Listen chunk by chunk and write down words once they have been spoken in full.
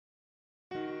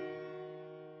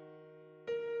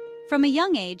From a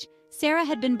young age, Sarah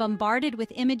had been bombarded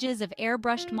with images of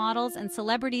airbrushed models and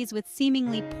celebrities with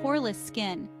seemingly poreless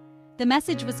skin. The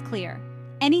message was clear: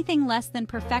 anything less than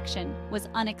perfection was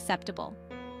unacceptable.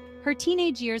 Her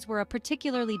teenage years were a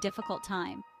particularly difficult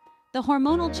time. The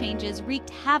hormonal changes wreaked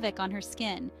havoc on her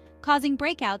skin, causing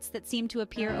breakouts that seemed to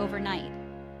appear overnight.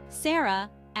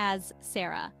 As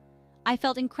Sarah, I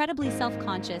felt incredibly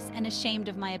self-conscious and ashamed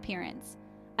of my appearance.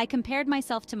 I compared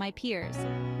myself to my peers,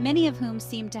 many of whom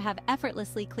seemed to have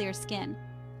effortlessly clear skin.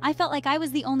 I felt like I was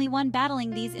the only one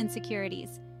battling these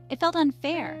insecurities. It felt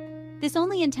unfair. This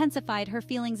only intensified her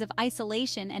feelings of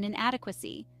isolation and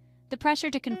inadequacy. The pressure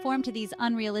to conform to these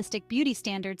unrealistic beauty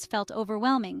standards felt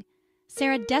overwhelming.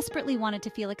 Sarah desperately wanted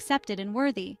to feel accepted and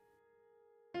worthy.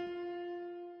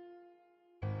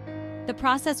 The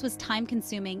process was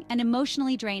time-consuming and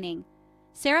emotionally draining.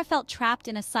 Sarah felt trapped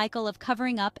in a cycle of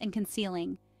covering up and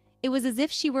concealing. It was as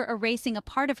if she were erasing a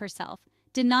part of herself,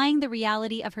 denying the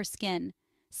reality of her skin.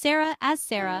 As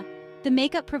Sarah, the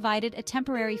makeup provided a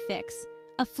temporary fix,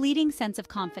 a fleeting sense of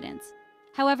confidence.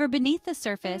 However, beneath the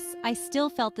surface, I still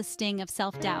felt the sting of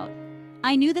self-doubt.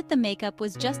 I knew that the makeup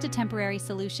was just a temporary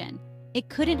solution. It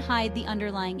couldn't hide the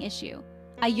underlying issue.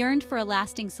 I yearned for a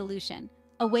lasting solution,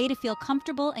 a way to feel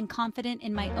comfortable and confident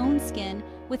in my own skin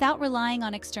without relying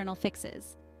on external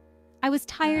fixes. I was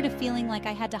tired of feeling like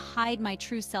I had to hide my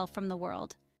true self from the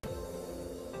world.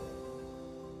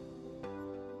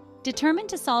 Determined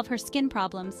to solve her skin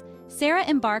problems, Sarah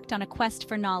embarked on a quest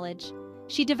for knowledge.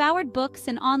 She devoured books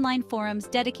and online forums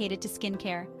dedicated to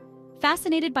skincare.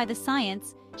 Fascinated by the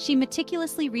science, she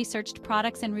meticulously researched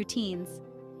products and routines.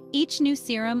 Each new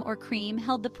serum or cream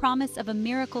held the promise of a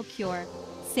miracle cure.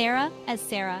 As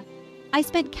Sarah, I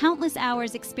spent countless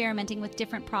hours experimenting with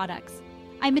different products.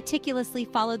 I meticulously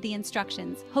followed the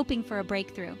instructions, hoping for a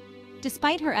breakthrough.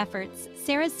 Despite her efforts,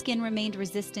 Sarah's skin remained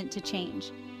resistant to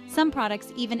change. Some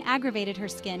products even aggravated her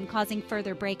skin, causing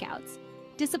further breakouts.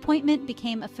 Disappointment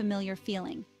became a familiar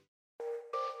feeling.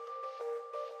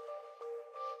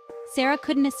 Sarah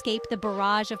couldn't escape the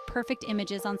barrage of perfect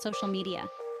images on social media.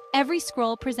 Every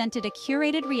scroll presented a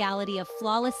curated reality of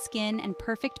flawless skin and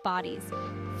perfect bodies.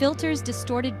 Filters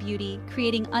distorted beauty,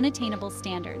 creating unattainable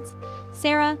standards.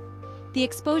 The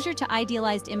exposure to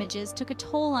idealized images took a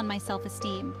toll on my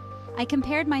self-esteem. I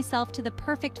compared myself to the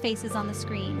perfect faces on the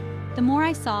screen. The more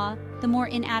I saw, the more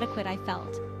inadequate I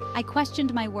felt. I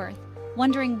questioned my worth,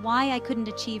 wondering why I couldn't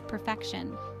achieve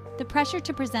perfection. The pressure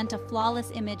to present a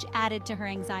flawless image added to her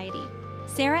anxiety.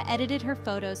 Sarah edited her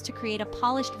photos to create a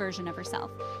polished version of herself.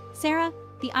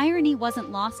 The irony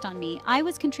wasn't lost on me. I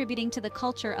was contributing to the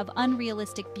culture of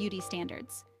unrealistic beauty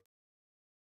standards.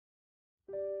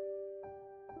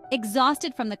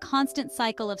 Exhausted from the constant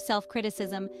cycle of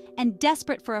self-criticism and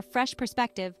desperate for a fresh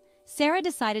perspective, Sarah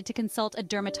decided to consult a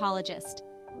dermatologist.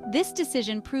 This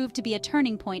decision proved to be a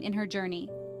turning point in her journey.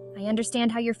 I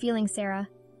understand how you're feeling, Sarah.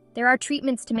 There are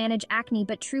treatments to manage acne,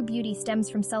 but true beauty stems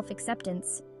from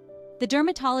self-acceptance. The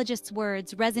dermatologist's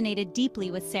words resonated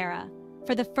deeply with Sarah.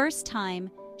 For the first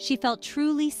time, she felt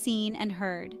truly seen and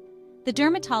heard. The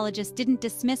dermatologist didn't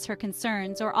dismiss her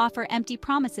concerns or offer empty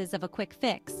promises of a quick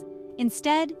fix.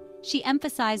 Instead, she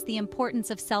emphasized the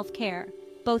importance of self-care,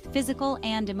 both physical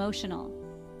and emotional.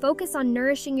 Focus on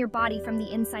nourishing your body from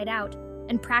the inside out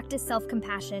and practice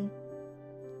self-compassion.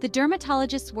 The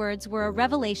dermatologist's words were a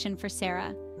revelation for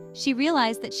Sarah. She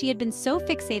realized that she had been so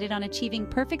fixated on achieving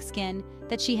perfect skin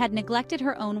that she had neglected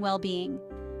her own well-being.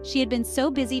 She had been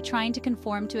so busy trying to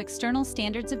conform to external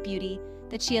standards of beauty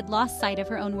that she had lost sight of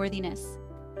her own worthiness.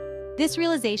 This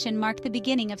realization marked the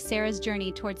beginning of Sarah's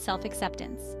journey towards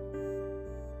self-acceptance.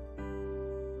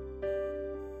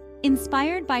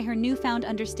 Inspired by her newfound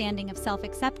understanding of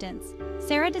self-acceptance,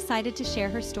 Sarah decided to share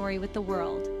her story with the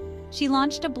world. She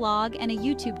launched a blog and a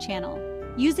YouTube channel,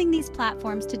 using these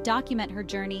platforms to document her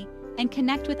journey and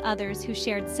connect with others who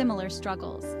shared similar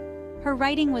struggles. Her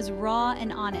writing was raw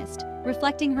and honest,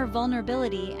 reflecting her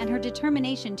vulnerability and her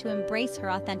determination to embrace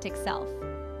her authentic self.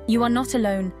 You are not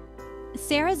alone.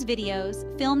 Sarah's videos,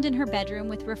 filmed in her bedroom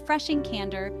with refreshing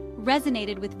candor,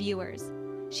 resonated with viewers.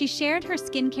 She shared her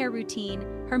skincare routine,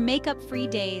 her makeup-free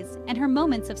days, and her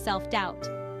moments of self-doubt.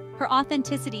 Her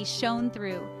authenticity shone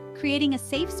through, creating a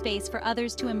safe space for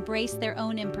others to embrace their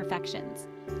own imperfections.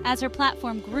 As her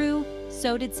platform grew,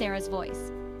 so did Sarah's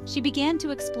voice. She began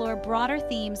to explore broader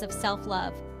themes of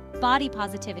self-love, body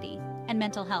positivity, and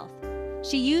mental health.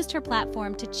 She used her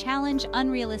platform to challenge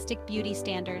unrealistic beauty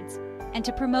standards and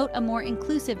to promote a more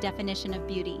inclusive definition of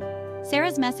beauty.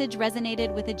 Sarah's message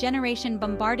resonated with a generation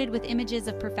bombarded with images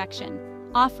of perfection,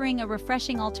 offering a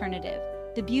refreshing alternative,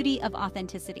 the beauty of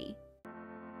authenticity.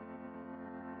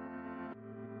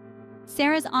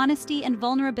 Sarah's honesty and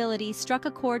vulnerability struck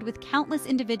a chord with countless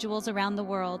individuals around the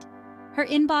world. Her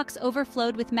inbox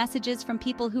overflowed with messages from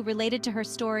people who related to her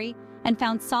story and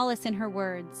found solace in her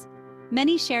words.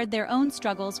 Many shared their own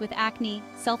struggles with acne,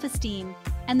 self-esteem,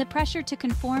 and the pressure to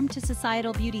conform to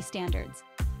societal beauty standards.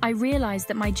 I realized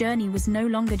that my journey was no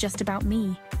longer just about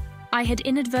me. I had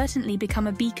inadvertently become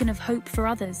a beacon of hope for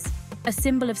others, a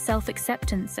symbol of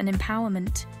self-acceptance and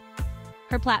empowerment.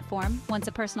 Her platform, once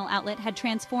a personal outlet, had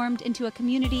transformed into a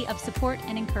community of support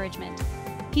and encouragement.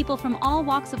 People from all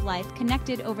walks of life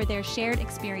connected over their shared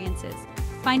experiences,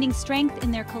 finding strength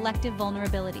in their collective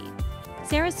vulnerability.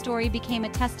 Sarah's story became a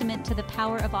testament to the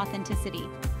power of authenticity.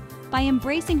 By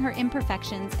embracing her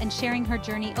imperfections and sharing her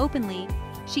journey openly,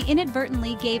 she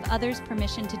inadvertently gave others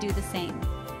permission to do the same.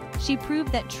 She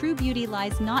proved that true beauty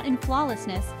lies not in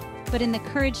flawlessness, but in the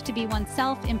courage to be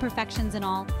oneself, imperfections and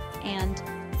all, and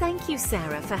Thank you,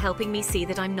 Sarah, for helping me see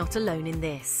that I'm not alone in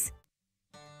this.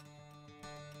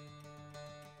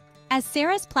 as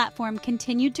Sarah's platform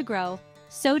continued to grow,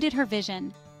 so did her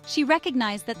vision. She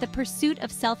recognized that the pursuit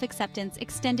of self-acceptance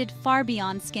extended far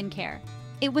beyond skincare.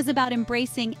 It was about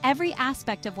embracing every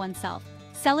aspect of oneself,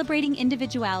 celebrating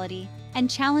individuality, and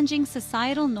challenging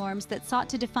societal norms that sought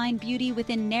to define beauty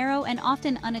within narrow and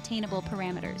often unattainable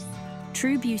parameters.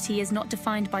 True beauty is not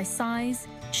defined by size,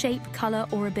 shape, color,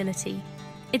 or ability.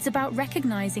 It's about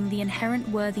recognizing the inherent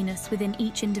worthiness within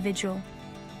each individual.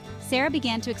 Sarah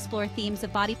began to explore themes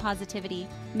of body positivity,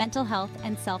 mental health,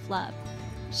 and self-love.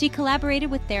 She collaborated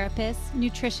with therapists,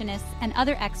 nutritionists, and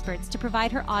other experts to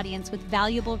provide her audience with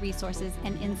valuable resources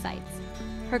and insights.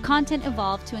 Her content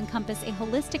evolved to encompass a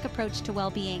holistic approach to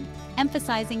well-being,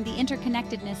 emphasizing the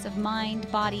interconnectedness of mind,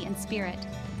 body, and spirit.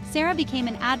 Sarah became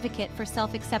an advocate for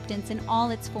self-acceptance in all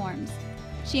its forms.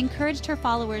 She encouraged her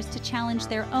followers to challenge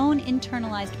their own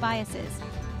internalized biases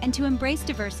and to embrace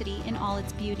diversity in all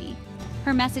its beauty.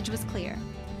 Her message was clear.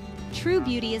 True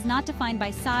beauty is not defined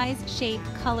by size, shape,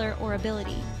 color, or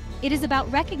ability. It is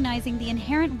about recognizing the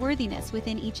inherent worthiness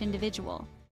within each individual.